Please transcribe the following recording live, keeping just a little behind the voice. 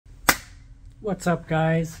What's up,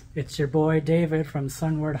 guys? It's your boy David from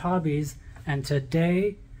Sunward Hobbies, and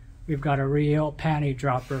today we've got a real panty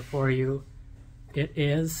dropper for you. It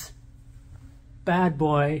is Bad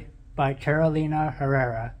Boy by Carolina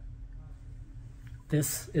Herrera.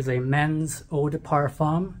 This is a men's eau de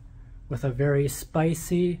parfum with a very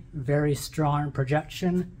spicy, very strong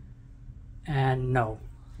projection, and no,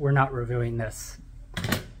 we're not reviewing this.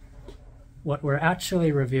 What we're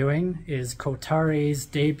actually reviewing is Kotare's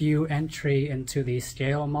debut entry into the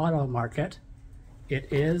scale model market.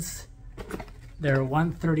 It is their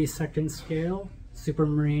 1/32 scale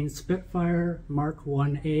Supermarine Spitfire Mark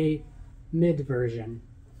 1A mid version.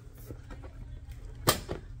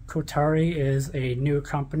 Kotare is a new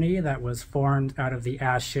company that was formed out of the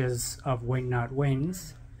ashes of Wingnut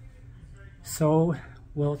Wings. So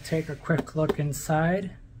we'll take a quick look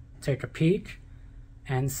inside, take a peek,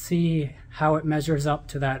 and see how it measures up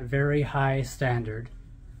to that very high standard.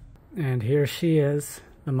 And here she is,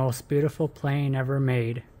 the most beautiful plane ever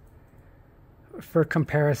made. For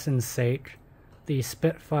comparison's sake, the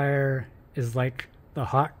Spitfire is like the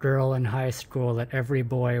hot girl in high school that every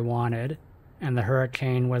boy wanted, and the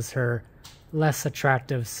Hurricane was her less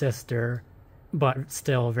attractive sister, but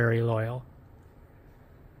still very loyal.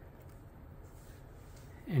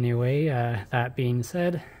 Anyway, that being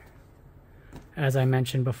said, as I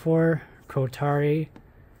mentioned before, Kotare,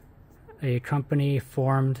 a company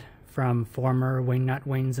formed from former Wingnut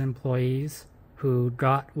Wings employees who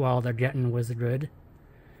got while the getting was good.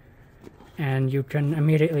 And you can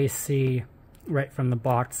immediately see right from the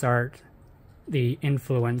box art the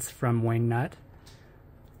influence from Wingnut.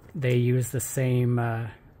 They use the same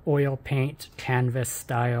oil paint canvas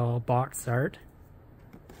style box art.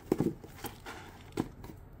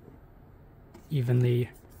 Even the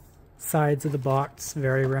sides of the box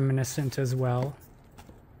very reminiscent as well.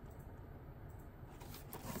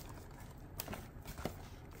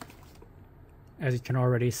 As you can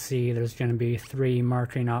already see, there's going to be 3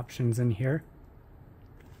 marking options in here.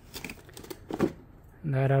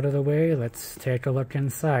 And that out of the way, let's take a look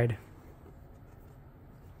inside.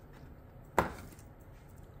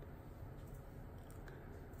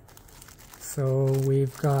 So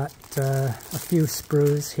we've got a few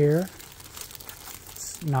sprues here.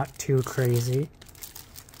 Not too crazy.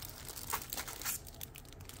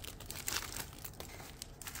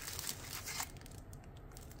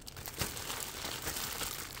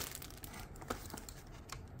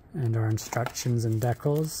 And our instructions and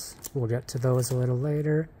decals, we'll get to those a little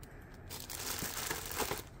later.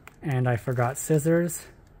 And I forgot scissors,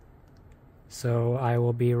 so I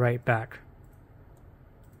will be right back.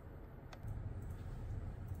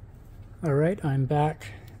 Alright, I'm back.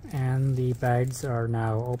 And the bags are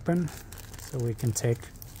now open, so we can take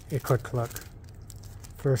a quick look.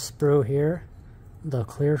 First sprue here, the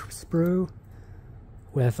clear sprue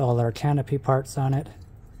with all our canopy parts on it.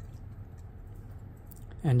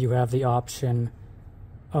 And you have the option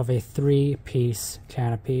of a 3-piece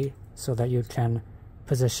canopy so that you can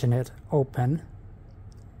position it open,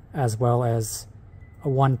 as well as a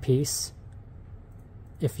 1-piece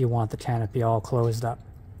if you want the canopy all closed up.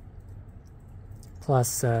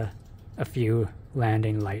 Plus a few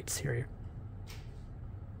landing lights here.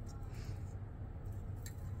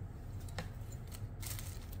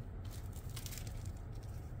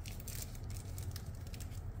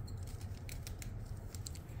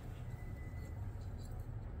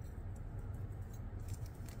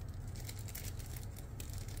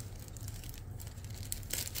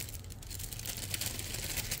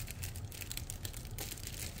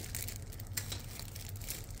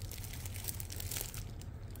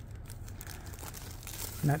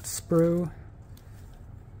 Nut sprue.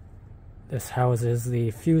 This houses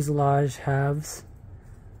the fuselage halves,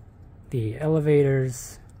 the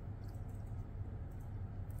elevators,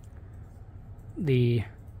 the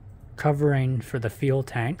covering for the fuel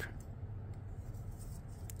tank,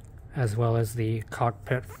 as well as the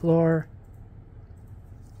cockpit floor,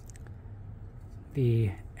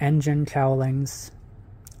 the engine cowlings,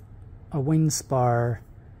 a wing spar,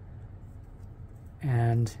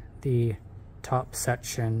 and the top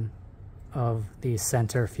section of the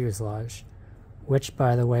center fuselage, which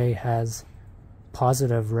by the way has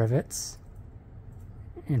positive rivets.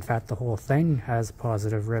 In fact, the whole thing has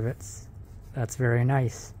positive rivets. That's very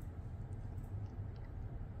nice.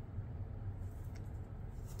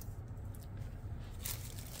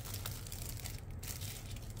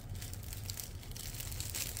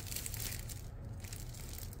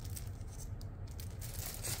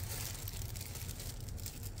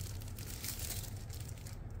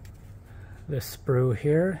 This sprue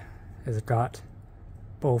here has got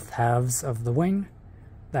both halves of the wing,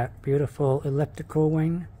 that beautiful elliptical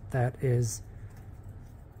wing that is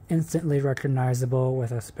instantly recognizable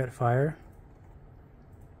with a Spitfire.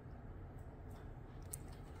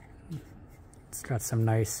 It's got some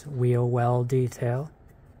nice wheel well detail.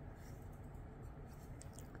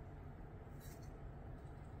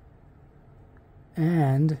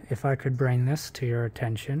 And if I could bring this to your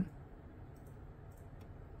attention,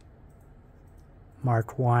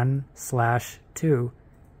 Mark 1/2.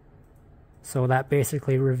 So that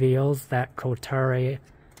basically reveals that Kotare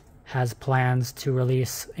has plans to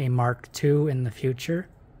release a Mark II in the future.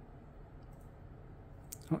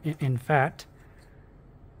 In fact,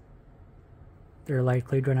 they're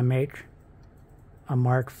likely going to make a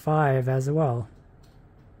Mark V as well.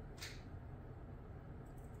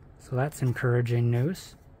 So that's encouraging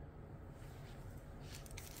news.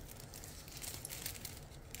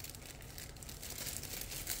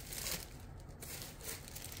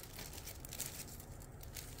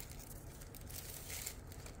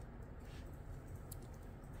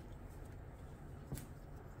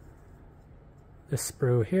 This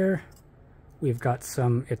sprue here, we've got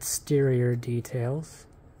some exterior details.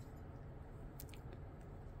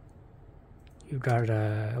 You've got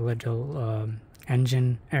a little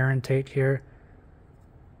engine air intake here,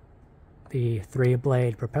 the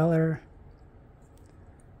 3-blade propeller,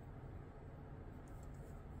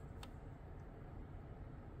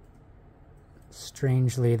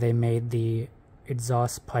 strangely they made the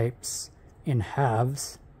exhaust pipes in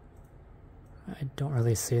halves. I don't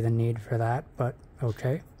really see the need for that, but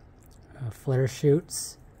okay. Flare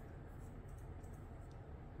chutes,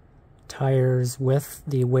 tires with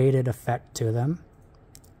the weighted effect to them,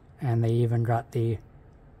 and they even got the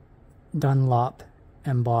Dunlop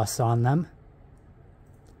emboss on them.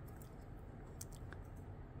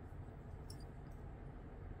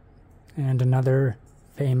 And another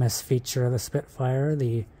famous feature of the Spitfire,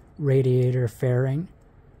 the radiator fairing.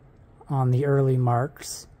 On the early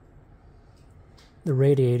marks, the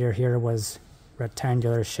radiator here was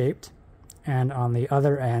rectangular shaped, and on the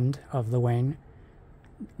other end of the wing,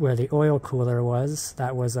 where the oil cooler was,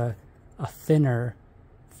 that was a thinner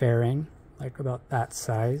fairing, like about that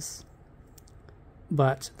size.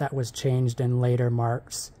 But that was changed in later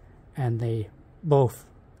marks, and both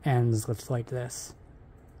ends looked like this.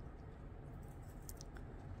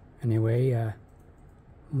 Anyway,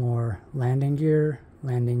 more landing gear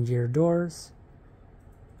doors,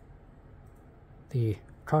 the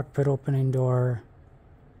cockpit opening door,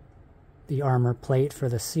 the armor plate for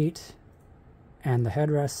the seat, and the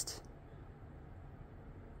headrest.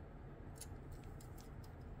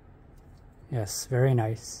 Yes, very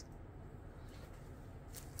nice.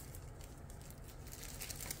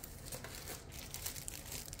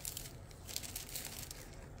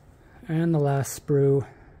 And the last sprue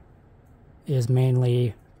is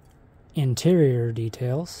mainly interior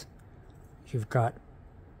details. You've got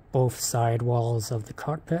both side walls of the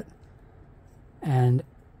cockpit, and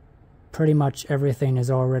pretty much everything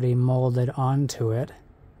is already molded onto it,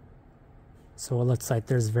 so it looks like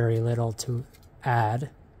there's very little to add.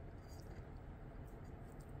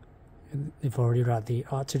 They've already got the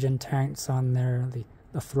oxygen tanks on there,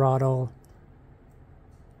 the throttle.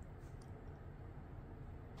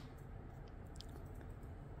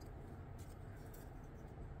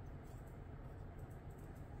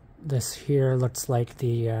 This here looks like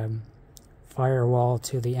the firewall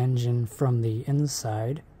to the engine from the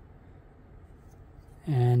inside.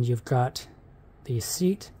 And you've got the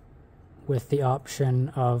seat with the option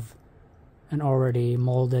of an already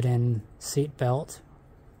molded in seat belt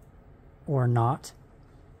or not.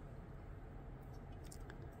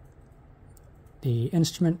 The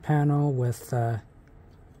instrument panel with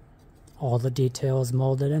all the details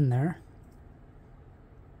molded in there,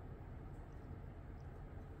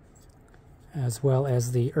 as well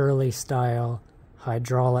as the early style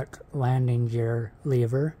hydraulic landing gear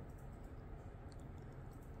lever.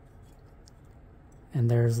 And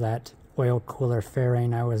there's that oil cooler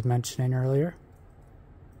fairing I was mentioning earlier.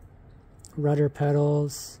 Rudder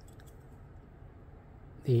pedals,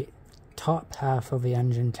 the top half of the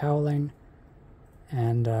engine cowling,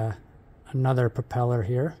 and another propeller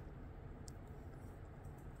here.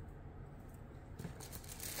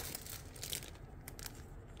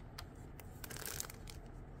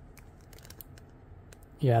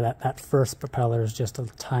 Yeah, that first propeller is just a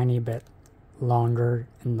tiny bit longer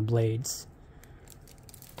in the blades.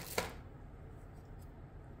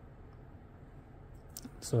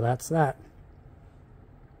 So that's that.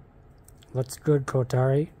 Looks good,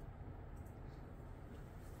 Kotare.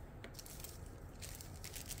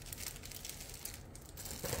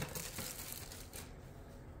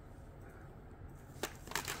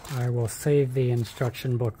 I will save the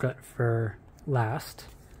instruction booklet for last,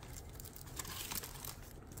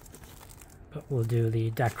 but we'll do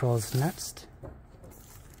the decals next.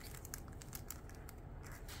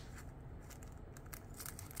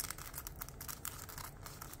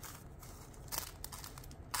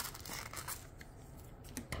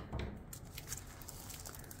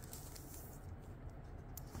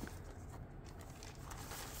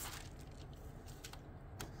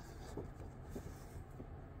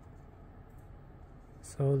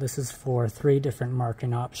 So this is for 3 different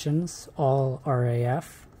marking options, all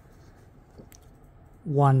RAF.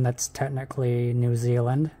 One that's technically New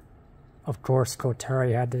Zealand. Of course,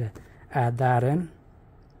 Kotare had to add that in.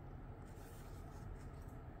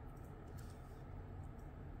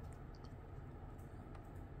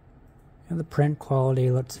 And the print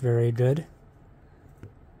quality looks very good.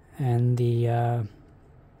 And the,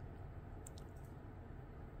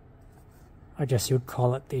 I guess you'd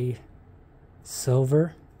call it the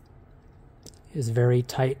silver, is very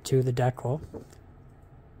tight to the decal.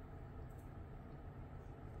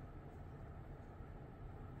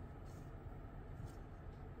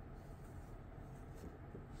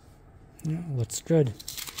 Yeah, looks good.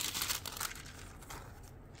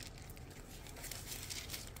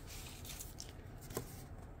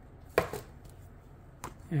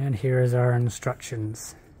 And here's our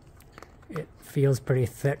instructions. It feels pretty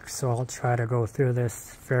thick, so I'll try to go through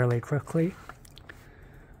this fairly quickly.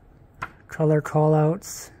 Color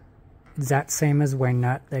callouts, exact same as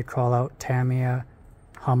wingnut. They call out Tamiya,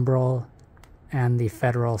 Humbrol, and the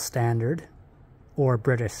Federal Standard, or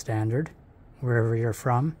British Standard, wherever you're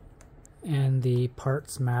from. And the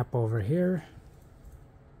parts map over here.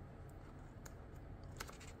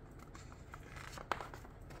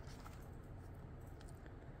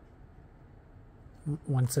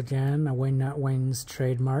 Once again, a Wingnut Wings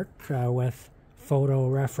trademark with photo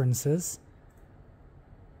references.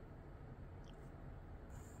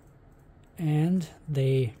 And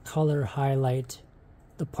they color highlight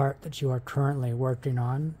the part that you are currently working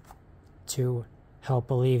on to help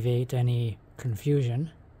alleviate any confusion.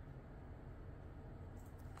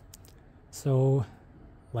 So,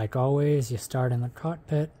 like always, you start in the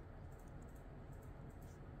cockpit.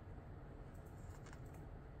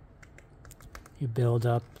 You build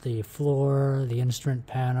up the floor, the instrument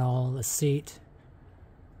panel, the seat.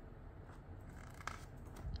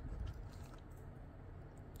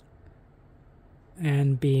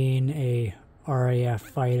 And being a RAF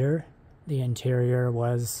fighter, the interior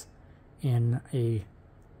was in a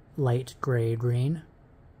light gray green.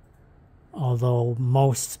 Although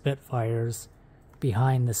most Spitfires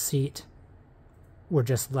behind the seat were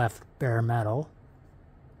just left bare metal.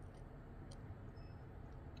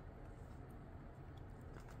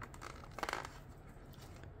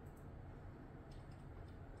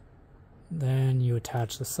 Then you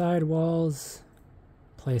attach the sidewalls,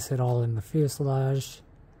 place it all in the fuselage,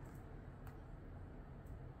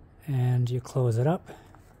 and you close it up.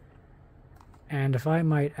 And if I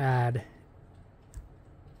might add,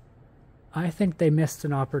 I think they missed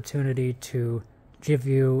an opportunity to give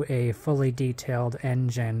you a fully detailed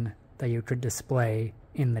engine that you could display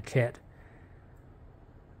in the kit.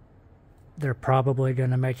 They're probably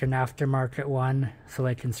going to make an aftermarket one so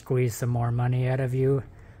they can squeeze some more money out of you,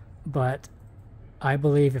 but I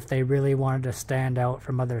believe if they really wanted to stand out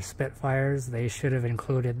from other Spitfires, they should have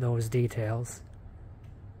included those details.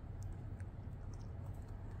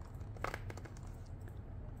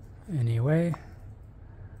 Anyway,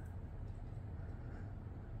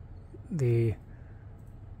 the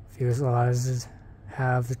fuselages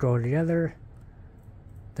halves go together,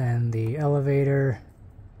 then the elevator,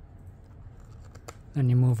 then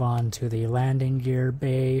you move on to the landing gear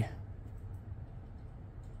bay.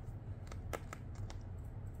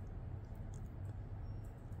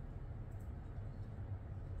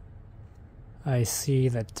 I see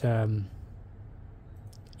that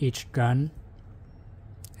each gun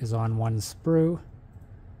is on one sprue,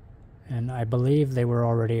 and I believe they were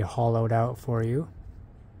already hollowed out for you.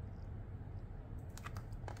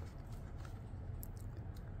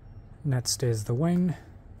 Next is the wing,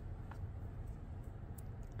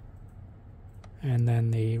 and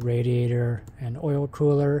then the radiator and oil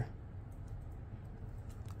cooler,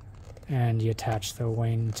 and you attach the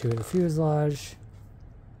wing to the fuselage.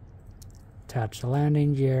 Attach the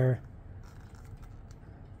landing gear,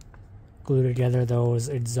 glue together those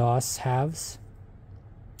exhaust halves,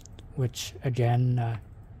 which again,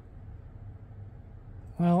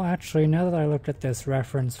 well actually now that I look at this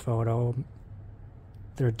reference photo,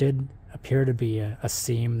 there did appear to be a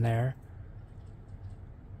seam there.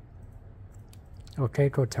 Okay,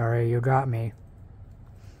 Kotare, you got me.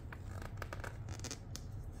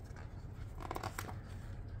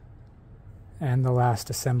 And the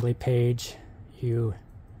last assembly page, you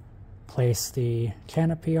place the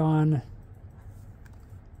canopy on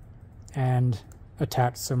and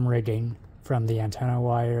attach some rigging from the antenna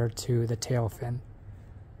wire to the tail fin.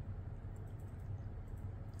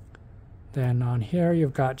 Then on here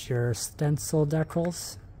you've got your stencil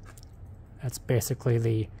decals. That's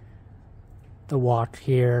basically the walk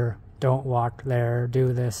here, don't walk there,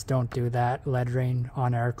 do this, don't do that lettering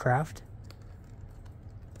on aircraft.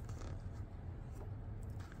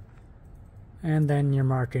 And then your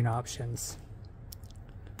marking options.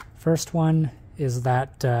 First one is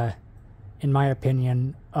that, in my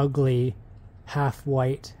opinion, ugly half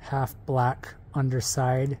white, half black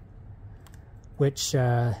underside, which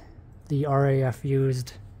the RAF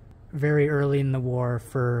used very early in the war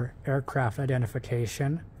for aircraft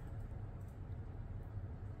identification.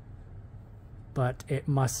 But it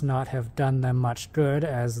must not have done them much good,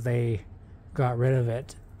 as they got rid of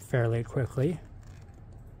it fairly quickly.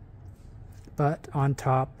 But on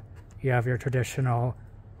top, you have your traditional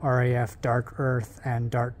RAF dark earth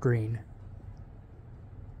and dark green.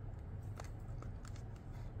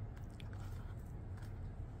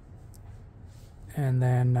 And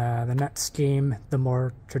then the next scheme, the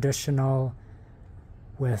more traditional,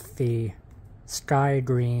 with the sky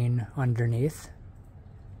green underneath.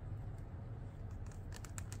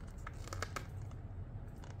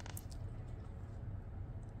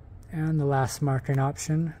 And the last marking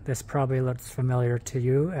option, this probably looks familiar to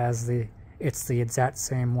you, as it's the exact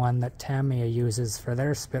same one that Tamiya uses for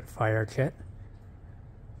their Spitfire kit.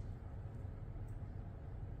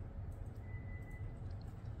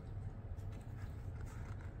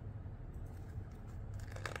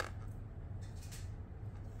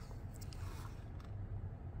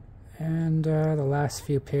 And the last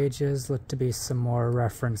few pages look to be some more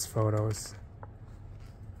reference photos.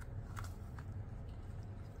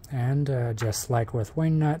 And just like with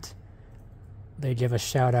Wingnut, they give a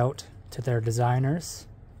shout out to their designers,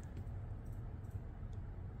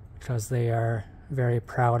 because they are very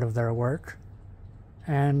proud of their work,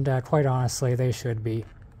 and quite honestly, they should be.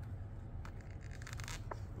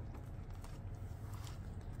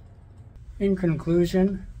 In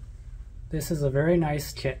conclusion, this is a very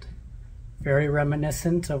nice kit, very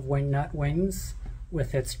reminiscent of Wingnut wings,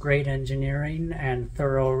 with its great engineering and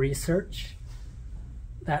thorough research.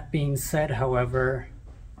 That being said, however,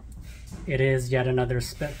 it is yet another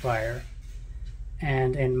Spitfire,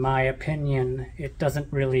 and in my opinion, it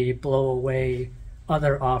doesn't really blow away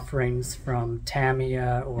other offerings from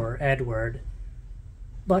Tamiya or Edward.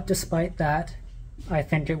 But despite that, I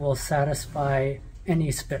think it will satisfy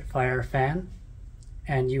any Spitfire fan,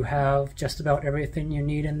 and you have just about everything you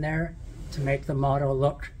need in there to make the model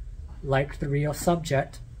look like the real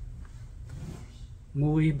subject.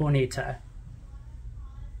 Muy bonita.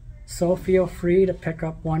 So feel free to pick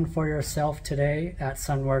up one for yourself today at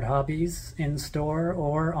Sunward Hobbies, in store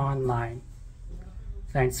or online.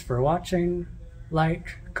 Thanks for watching.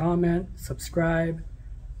 Like, comment, subscribe,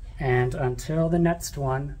 and until the next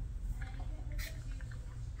one,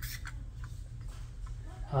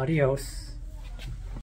 adios.